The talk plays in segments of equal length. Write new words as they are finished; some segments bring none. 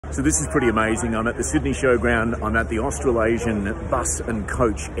So this is pretty amazing. I'm at the Sydney Showground. I'm at the Australasian Bus and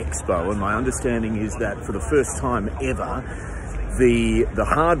Coach Expo, and my understanding is that for the first time ever, the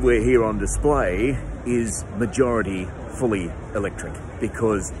hardware here on display is majority fully electric,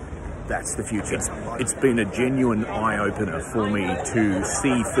 because that's the future. It's been a genuine eye-opener for me to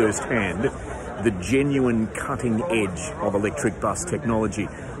see firsthand the genuine cutting edge of electric bus technology.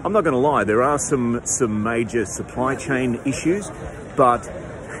 I'm not going to lie, there are some major supply chain issues, but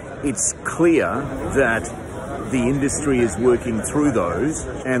it's clear that the industry is working through those,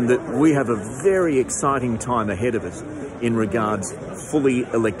 and that we have a very exciting time ahead of us in regards fully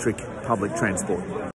electric public transport.